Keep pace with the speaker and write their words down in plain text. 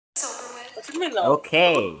What do you mean no?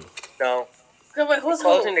 Okay. No. Okay, wait, who's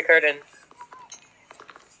Closing the curtain.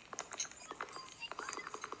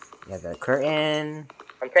 Yeah, the curtain.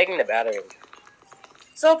 I'm taking the battery.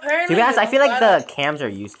 So apparently, To be honest, I feel like the cams are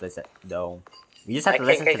useless though. You just have to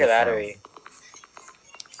listen to the battery. sound.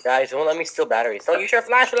 Guys, don't let me steal batteries. Don't use your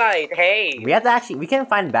flashlight. Hey. We have to actually. We can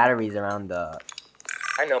find batteries around the.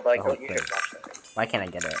 I know, but like, the don't whole use your place. flashlight. Why can't I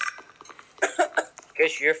get it?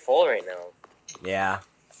 Because you're full right now. Yeah.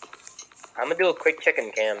 I'm gonna do a quick check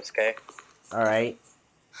in cams, okay? All right.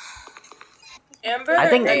 Amber, I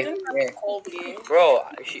think Colby. Bro,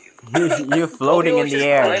 you're floating in the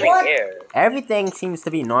air. air. Everything seems to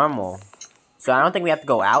be normal, so I don't think we have to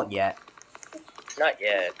go out yet. Not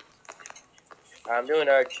yet. I'm doing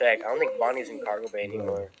another check. I don't think Bonnie's in cargo bay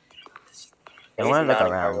anymore. I want to look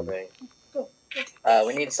around.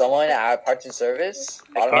 We need someone at parts and service.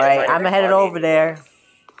 Alright, I'm headed over there.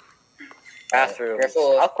 Bathroom.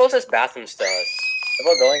 Careful. How close is bathrooms to us?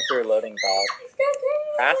 We're going through loading dock.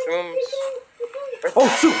 Bathrooms? Oh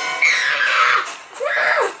shoot!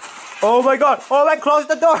 Oh my god! Oh my! Close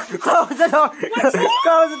the door! Close the door!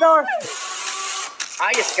 Close the door!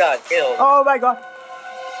 I just got killed. Oh my god!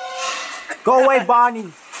 Go away,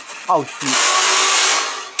 Bonnie! Oh shoot!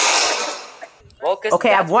 Well,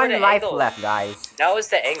 okay, I have one life left, guys. That was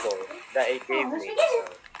the angle that it gave me.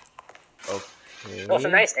 So. Okay. Well, it's a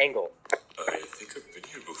nice angle. I think I've been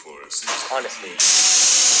here before. Honestly.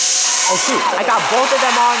 Oh shoot! I got both of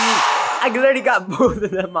them on me! I literally got both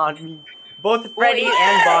of them on me. Both Freddy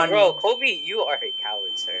and Bonnie. Bro, Colby, you are a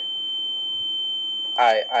coward, sir.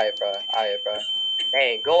 Alright, bro.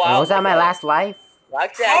 Hey, go out. Was that my last life? Well,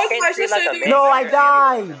 actually, I can't see like a man. No, I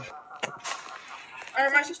died!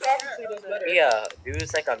 My sister obviously does better. Yeah,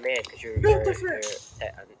 dude's like a man because you're a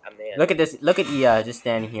man. Look at this. Look at Ia just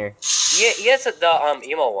standing here. He has the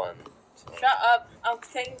emo one. So. Shut up! I'm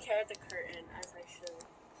taking care of the curtain as I should.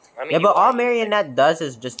 I mean, Yeah, but all Marionette does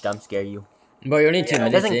is just jump scare you. Bro, you're only 2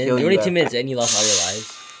 minutes doesn't in. kill You're only you, 2 minutes in. You lost all your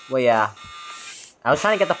lives. Well, yeah. I was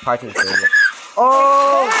trying to get the parts and service.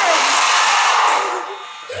 Oh!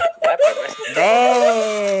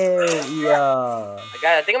 Damn! Yeah.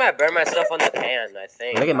 I think I might burn myself on the pan. I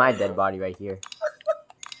think. Look at my dead body right here.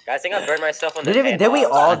 Guys, I think I burned myself on the pan. Did we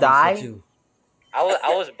all die? I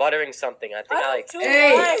was buttering something. I think I like.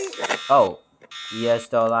 Hey! Oh, Ia's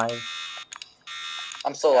still alive.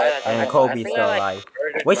 I'm still alive. And Colby's still alive.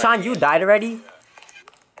 Wait, Sean, you died already?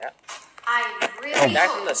 I really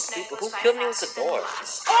Who killed me with the door?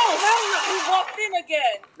 Oh, hell no! Who walked in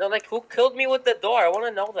again? No, like who killed me with the door? I want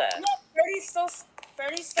to know that. No,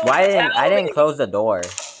 Freddy's still. Why I didn't close the door?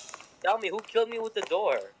 Tell me who killed me with the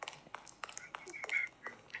door.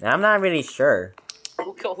 I'm not really sure.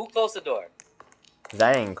 Who closed the door? Cause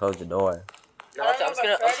I didn't close the door. No, I'm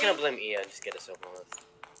just gonna blame Ia and just get us over with.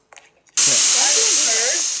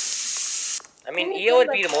 I mean, Ia would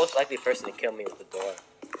be the most likely person to kill me with the door.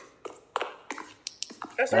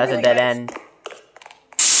 That's a dead end.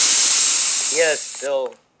 Ia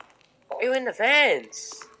still. Why are you in the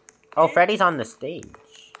vents? Oh, Freddy's on the stage.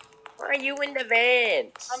 Why are you in the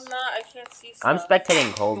vents? I'm not. I can't see. I'm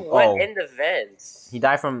spectating Colby. What Oh, in the vents? he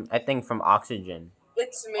died from from oxygen.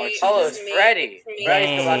 It's me. Oh, it's Freddy. It's me.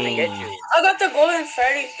 Freddy's about to get you. I got the golden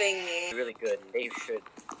Freddy thingy. Really good. Maybe you should.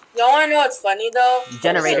 Y'all wanna know what's funny though?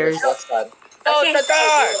 Generators. Oh, it's the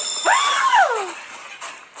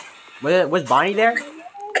door! Was Bonnie there?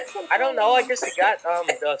 I don't know. I just got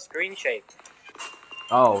the screen shape.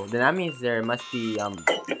 Oh, then that means there must be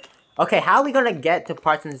Okay, how are we gonna get to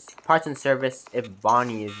parts and service if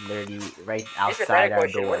Bonnie is literally right outside our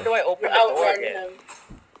door? When do I open the door again?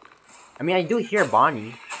 I mean, I do hear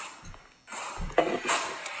Bonnie.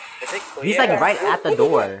 Is it clear? He's like right at the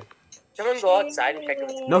door. Someone go outside and check if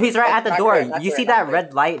it's No, he's right at the door. You see that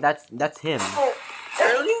red light? That's him.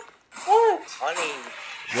 Really? What? Honey.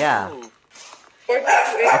 Yeah. Ooh. Okay.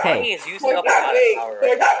 Honey is using up a lot of power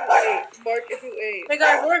right now. Hey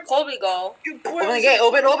guys, where'd Colby go? Open the gate.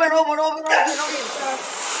 Open.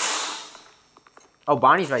 Oh,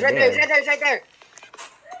 Bonnie's right there. Right there.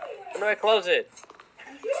 When do I close it?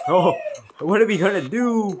 Oh, what are we gonna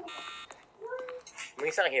do? I mean,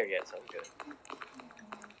 he's not here yet, so I'm good.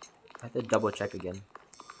 I have to double check again.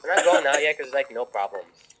 We're not going out yet because like no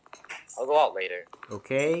problems. I'll go out later.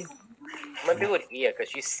 Okay. I'm gonna be with Ia because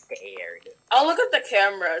she's scared. I'll look at the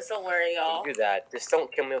cameras. Don't worry, y'all. You do that. Just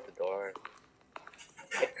don't kill me with the door.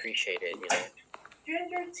 I appreciate it, you know.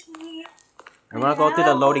 Ginger tea. I'm gonna go through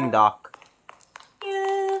the loading dock.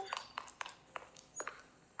 Yeah.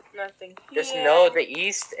 Nothing. Just know the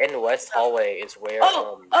east and west hallway is where.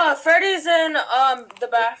 Freddy's in the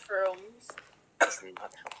bathrooms. That's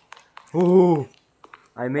not how. Ooh.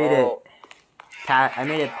 I made it. I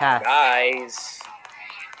made it past Guys,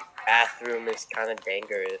 bathroom is kind of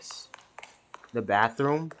dangerous. the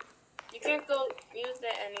bathroom. You can't go use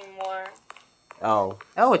it anymore. Oh,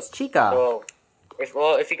 it's Chica. So,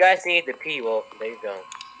 if you guys need to pee, well, there you go.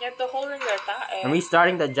 You have to hold in your thigh. I'm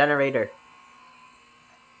restarting the generator.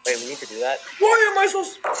 Wait, we need to do that? Why am I so...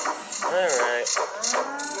 Alright.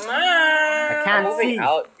 I Man. can't I'm moving see.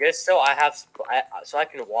 out just so so I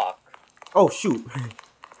can walk. Oh shoot!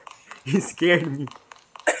 You scared me.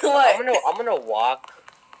 What? I'm gonna walk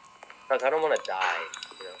because I don't want to die.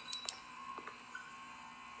 You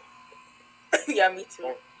know. Yeah, me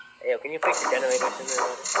too. Hey, can you fix the generators in there?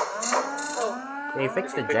 Oh. They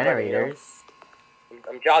fixed the generators.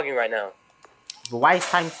 I'm jogging right now. But why is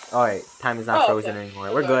time? Alright, time is not Oh, frozen okay.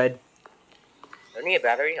 anymore. We're good. I need a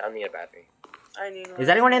battery. I need a battery. I need one. Is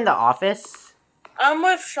anyone in the office? I'm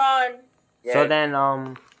with Sean. Yeah. So then,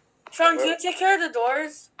 Sean, can you take care of the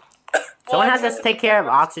doors? someone Well, has to take care of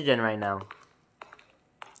oxygen right now.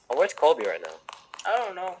 Oh, where's Colby right now? I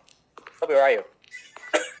don't know. Colby, where are you?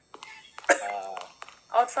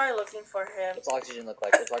 I'll try looking for him. What's oxygen look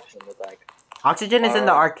like? What's oxygen look like? Oxygen is in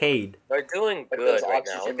the arcade. We're doing What good does right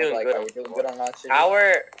now. We're oxygen doing look like? good. Are we doing good on oxygen?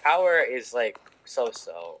 Power is like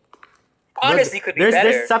so. Honestly, could be There's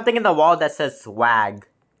better. something in the wall that says swag.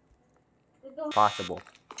 Possible.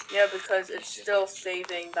 Yeah, because it's still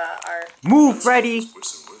saving that our... Move, Freddy! It's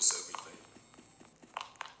worse and worse every day.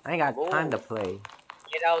 I ain't got time to play.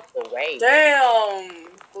 Get out the way. Damn!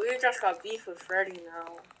 We just got beef with Freddy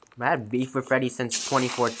now. I had beef with Freddy since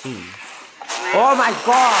 2014. Oh my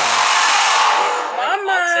god!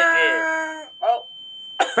 Mama! Oh.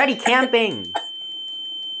 Freddy camping!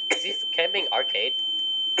 Is he camping arcade?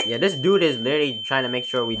 Yeah, this dude is literally trying to make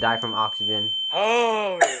sure we die from oxygen.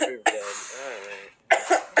 Oh, you're dead.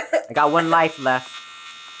 Alright. I got 1 life left.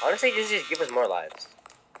 Honestly, just give us more lives.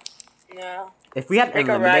 Yeah. If we had Take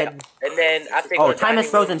a ride, unlimited... and then after Oh, time is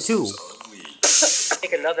frozen too. too. It's ugly.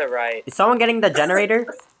 Take another ride. Is someone getting the generator?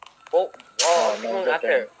 Well, Oh, I'm no, going good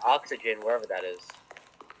after oxygen, wherever that is.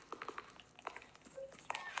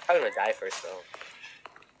 I'm gonna die first though.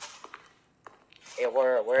 Hey,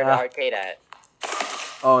 where the arcade at?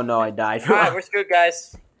 Oh no, I died. Alright, we're screwed,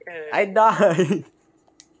 guys. I died.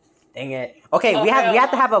 Dang it. Okay, Oh, we have hell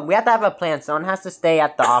to have a plan. Someone has to stay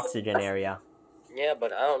at the oxygen area. Yeah,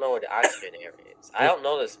 but I don't know where the oxygen area is. I don't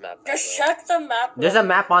know this map. by Just the way. check the map. There's a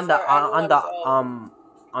map on the before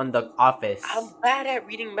on the office. I'm bad at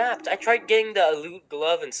reading maps. I tried getting the loot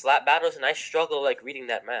glove and slap battles, and I struggle like reading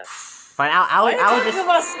that map. Fine, I would talking just.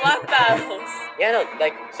 about slap battles. Yeah, no,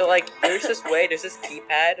 there's this way, there's this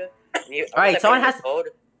keypad. Alright, someone has- code.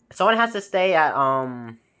 Someone has to stay at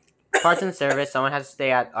parts and service. Someone has to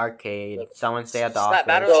stay at arcade. Someone stay at the Slap office.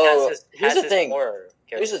 battles So, has here's the his thing. horror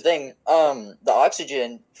Here's the character. thing. The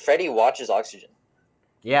oxygen. Freddy watches oxygen.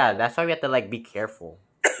 Yeah, that's why we have to like be careful.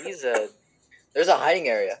 He's a. There's a hiding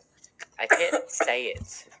area. I can't say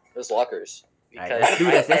it There's lockers. because Alright, let's do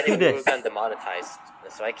this, let's do this. We've been demonetized,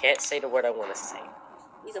 so I can't say the word I want to say.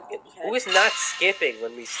 He's a poopy Who head. is not skipping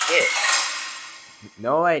when we skip?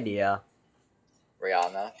 No idea.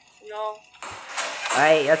 Rihanna. No,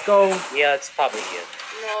 Alright, let's go. Yeah, it's probably you.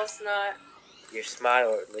 no, it's not. Your smile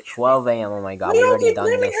or literally. 12 a.m. Oh my god, we already done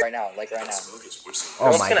this. Right now. Like right now. Smoke is worse and Oh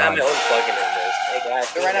I'm worse. just my gonna have god. my own plugin in this. Hey guys,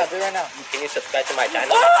 Do it right now. Do it right now. can you subscribe to my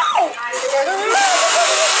channel?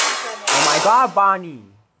 Oh my god, Bonnie.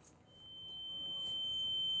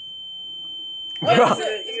 Wait, Bro, is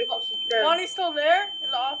Bonnie's still there in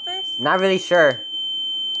the office? not really sure.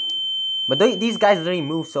 But these guys literally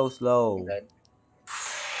move so slow. Dead.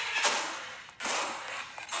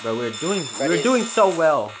 Bro, we were doing so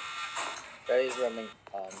well. Freddy's running.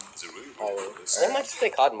 Is it really Oh, worth this? I might just play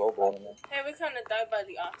COD Mobile. Hey, we kind of died by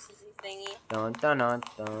the oxygen thingy. Dun dun dun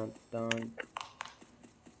dun dun.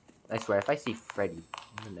 I swear, if I see Freddy,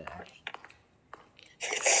 I'm gonna actually.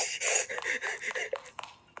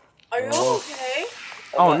 Are you Oh. okay?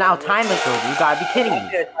 Oh, now time is over. You gotta be kidding I'm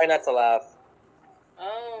me. gonna try not to laugh.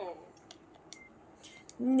 Oh.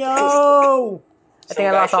 No! I think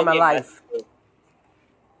I lost all my life.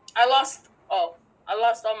 I lost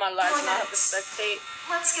all my life and I have to spectate.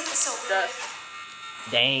 Let's get this over Just,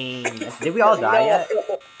 with. Dang. Did we all die yet?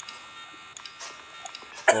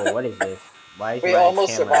 Oh, what is this? Why is We my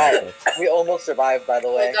almost camera like survived. this? We almost survived, by the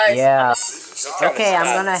way. hey guys, Yeah. Kinda Okay, I'm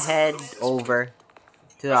sad. gonna head over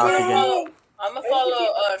to the oxygen. I'm gonna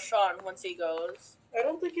follow Sean once he goes. I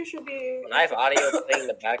don't think you should be. When I have audio playing in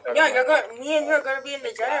the background. Yeah, I'm you're like, going. Me and you are gonna be in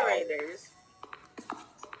the generators.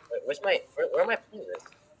 wait, where am I playing this?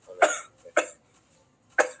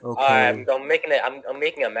 Oh, no. Okay. I'm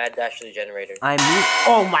making a mad dash to the generator.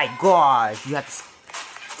 Oh my gosh! You have to.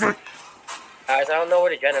 Guys, I don't know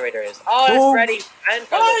where the generator is. Oh, it's Oh. Freddy. I didn't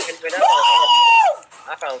find the generator.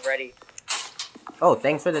 I found Freddy. Oh,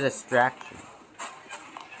 thanks for the distraction.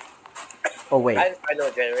 Oh wait, I didn't find no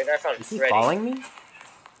generator. I found is he Freddy. following me?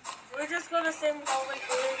 We're just gonna same hallway.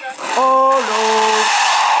 Oh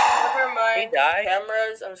Never He mind. died.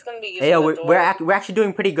 Cameras. I'm just gonna be no! using Hey, yo, the door. we're actually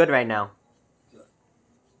doing pretty good right now.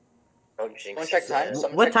 Don't jinx Someone check time. it.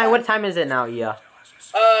 Someone What check time? What time is it now, Ia?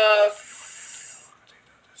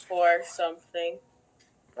 4 something.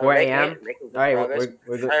 4 Making- a.m. making good All right, progress.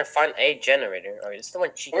 we're good. Trying to find a generator. Alright, this is the one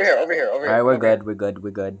cheap. Over here, over here, over All here. right, we're over here. good. We're good.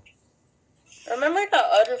 We're good. Remember the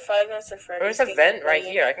other Five Nights at Freddy's? There's a vent right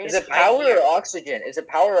here. I can Is just it hide power here. or oxygen? Is it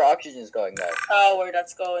power or oxygen is going there? Power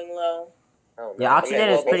that's going low. Oh, no. Yeah, oxygen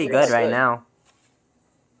well, is pretty hopefully good it's right good. now.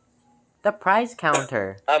 The prize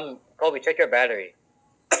counter. Colby, check your battery.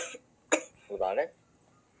 We got it.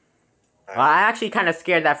 Well, I'm actually kind of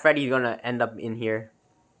scared that Freddy's gonna end up in here.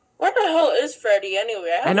 Where the hell is Freddy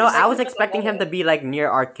anyway? I know. I haven't was seen him in a expecting him to moment. be like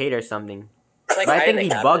near arcade or something, It's like but I think hiding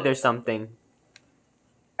he's in the bugged or cabinet. something.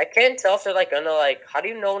 I can't tell if they're like gonna like. How do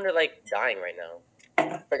you know when they're like dying right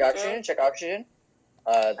now? Check oxygen. Check oxygen.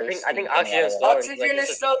 I think oxygen is low. Oxygen Like,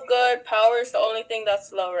 is still good. Power is the only thing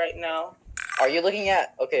that's low right now. Are you looking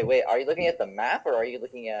at? Okay, wait. Are you looking at the map or are you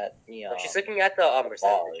looking at the? No, she's looking at the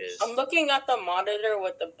percentages. I'm looking at the monitor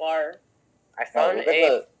with the bar. I No, found look at a.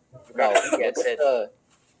 the. No, Gets look it. at the.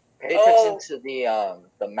 Pay Oh. attention to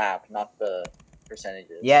the map, not the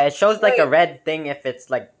percentages. Yeah, it shows like a Wait. red thing if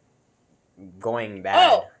it's like going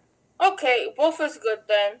bad. Oh, okay. Both is good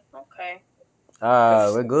then. Okay.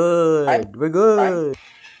 We're good. We're good.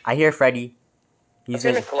 I hear Freddy. He's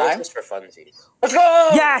I'm gonna in. close this for funsies. Let's go.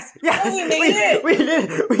 Yes! Yes! Oh, we made it! We did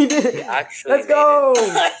it! We did We it! actually Let's made go!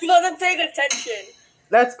 I wasn't paying attention.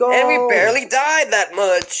 Let's go! And we barely died that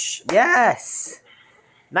much. Yes!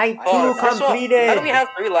 Night 2 Oh, first of all, completed! how do we have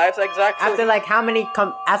 3 lives exactly? After like how many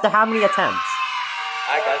after how many attempts?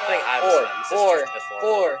 I think I Four, was four, just one.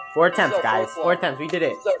 four. 4 attempts, This is our guys. fourth 4 one. attempts. We did it.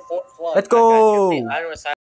 This is our fourth one. Let's I got you. go! I don't know.